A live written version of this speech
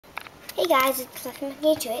Hey guys, it's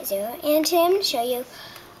Fluffy280, and today I'm going to show you,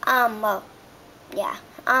 how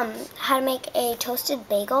to make a toasted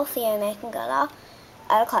bagel for your American Girl doll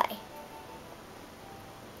out of clay.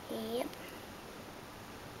 Yep.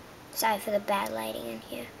 Sorry for the bad lighting in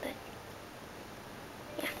here, but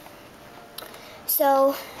yeah.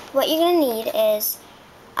 So what you're going to need is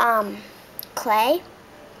clay,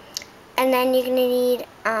 and then you're going to need,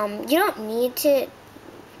 you don't need to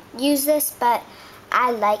use this, but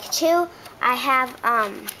I like to. I have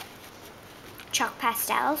chalk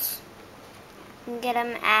pastels. You can get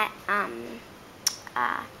them at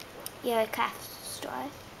your craft store,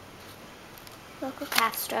 local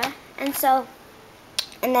craft store.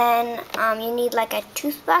 And then you need like a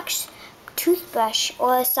toothbrush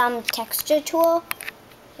or some texture tool.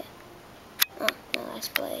 Oh no, that's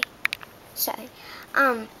blurry. Sorry.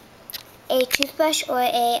 A toothbrush or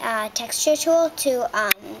a texture tool to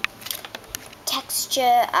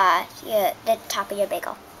texture the top of your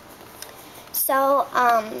bagel. So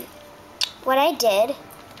what I did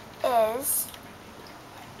is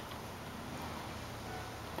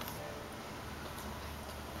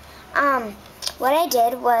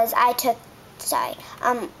I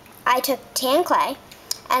took tan clay,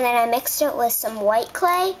 and then I mixed it with some white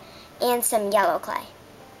clay and some yellow clay.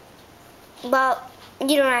 Well,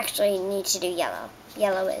 you don't actually need to do yellow.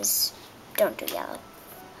 Don't do yellow.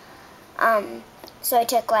 So I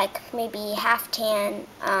took like maybe half tan,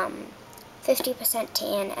 50%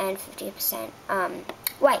 tan, and 50%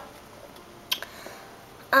 white.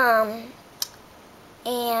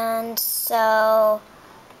 And so,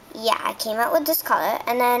 yeah, I came out with this color,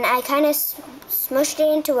 and then I kind of smushed it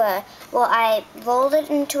into I rolled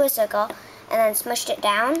it into a circle, and then smushed it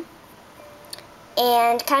down,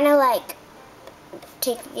 and kind of like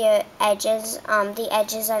take your edges, the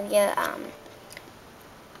edges of your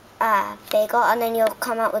bagel, and then you'll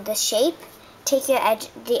come out with this shape. Take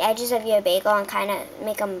the edges of your bagel and kind of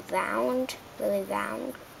make them round, really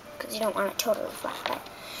round, because you don't want it totally flat, but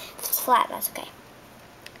if it's flat, that's okay.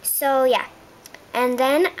 So yeah, and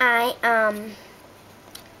then I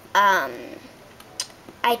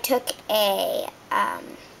took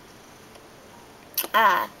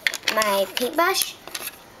my paintbrush,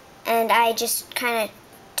 and I just kind of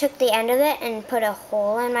took the end of it and put a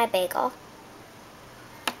hole in my bagel.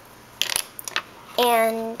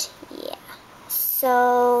 And yeah,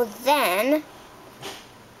 so then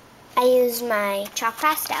I used my chalk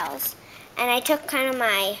pastels, and I took kind of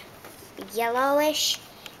my yellowish.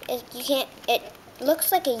 It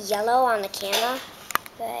looks like a yellow on the camera,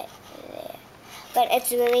 but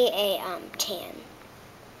it's really a tan.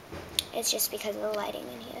 It's just because of the lighting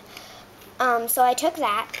in here. So I took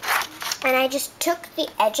that, and I just took the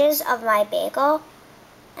edges of my bagel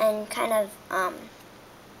and kind of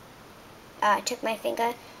took my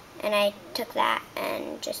finger, and I took that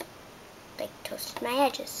and just like toasted my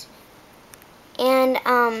edges. And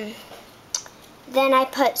then I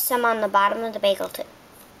put some on the bottom of the bagel too,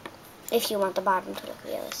 if you want the bottom to look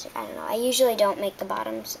realistic. I don't know. I usually don't make the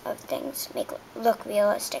bottoms of things look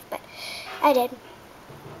realistic, but I did.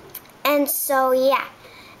 And so yeah,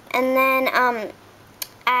 and then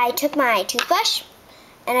I took my toothbrush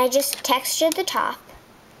and I just textured the top.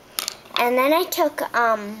 And then I took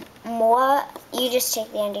more. You just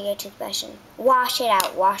take the end of your toothbrush and wash it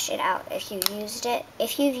out. If you've used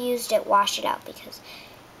it, wash it out, because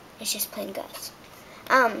it's just plain gross.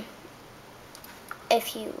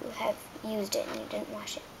 If you have used it and you didn't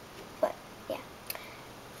wash it, but yeah.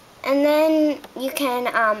 And then you can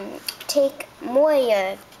take more of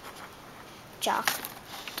your chalk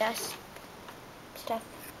dust stuff.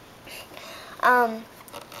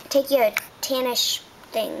 Take your tannish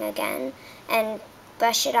thing again and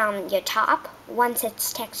brush it on your top. Once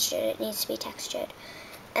it's textured, it needs to be textured.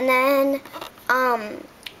 And then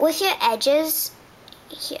with your edges,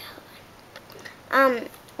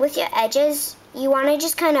 you want to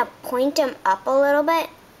just kind of point them up a little bit.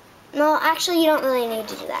 Well, actually, you don't really need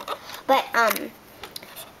to do that. But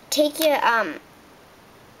take your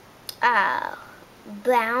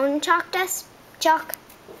brown chalk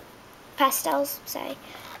pastels, sorry,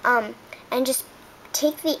 and just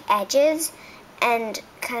take the edges and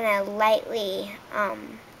kind of lightly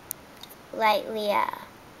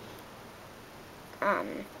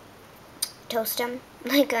toast them,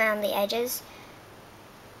 like around the edges.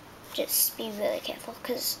 Just be really careful,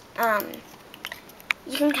 because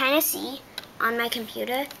you can kind of see on my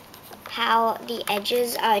computer how the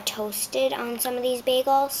edges are toasted on some of these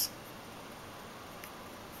bagels.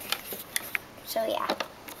 So yeah.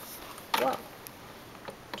 Whoa.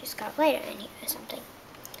 Just got lighter in here or something.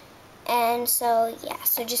 And so yeah,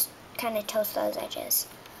 so just kind of toast those edges.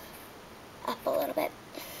 up a little bit.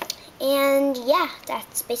 And yeah,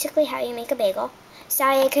 that's basically how you make a bagel.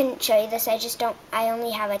 Sorry I couldn't show you this. I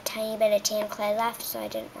only have a tiny bit of tan clay left, so I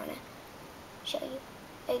didn't want to show you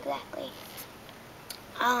exactly.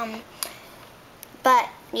 But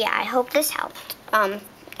yeah, I hope this helped. I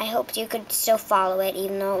hope you could still follow it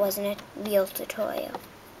even though it wasn't a real tutorial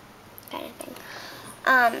kind of thing.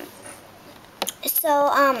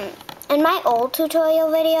 In my old tutorial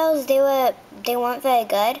videos, they weren't very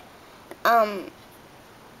good.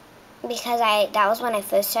 Because that was when I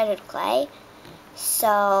first started clay.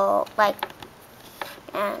 So like,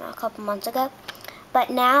 I don't know, a couple months ago. But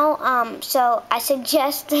now, so I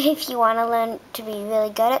suggest that if you want to learn to be really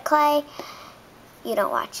good at clay, you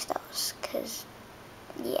don't watch those, because,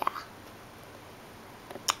 yeah.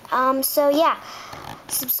 So yeah,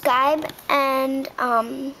 subscribe,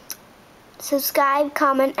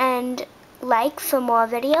 comment, and like for more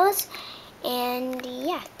videos. And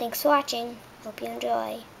yeah, thanks for watching. Hope you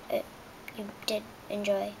enjoy. You did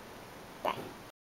enjoy. Bye.